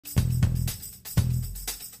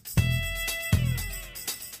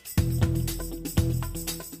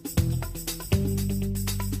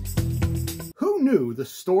knew the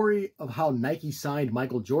story of how Nike signed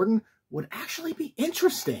Michael Jordan would actually be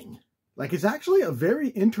interesting. Like, it's actually a very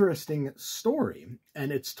interesting story,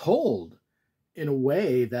 and it's told in a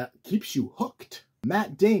way that keeps you hooked.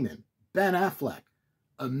 Matt Damon, Ben Affleck,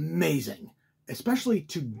 amazing. Especially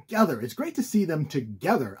together. It's great to see them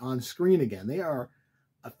together on screen again. They are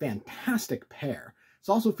a fantastic pair. It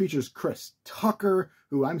also features Chris Tucker,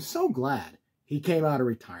 who I'm so glad he came out of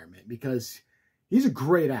retirement because he's a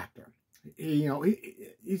great actor.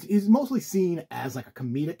 He's mostly seen as like a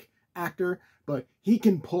comedic actor, but he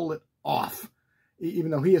can pull it off,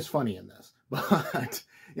 even though he is funny in this. But,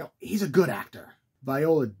 he's a good actor.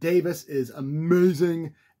 Viola Davis is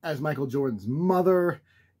amazing as Michael Jordan's mother.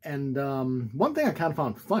 And one thing I kind of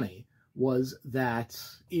found funny was that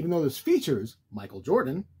even though this features Michael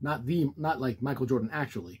Jordan, not like Michael Jordan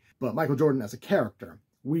actually, but Michael Jordan as a character,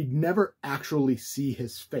 we never actually see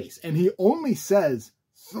his face. And he only says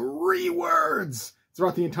 3 words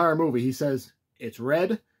throughout the entire movie. He says, "It's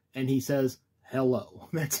red," and he says, "Hello."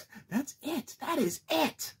 That's it. That is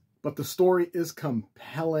it. But the story is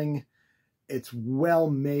compelling. It's well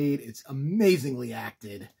made. It's amazingly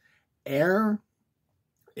acted. Air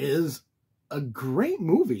is a great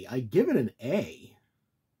movie. I give it an A.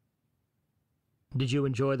 Did you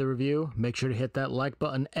enjoy the review? Make sure to hit that like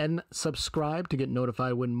button and subscribe to get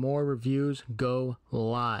notified when more reviews go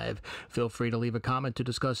live. Feel free to leave a comment to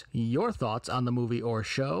discuss your thoughts on the movie or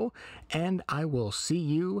show, and I will see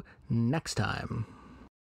you next time.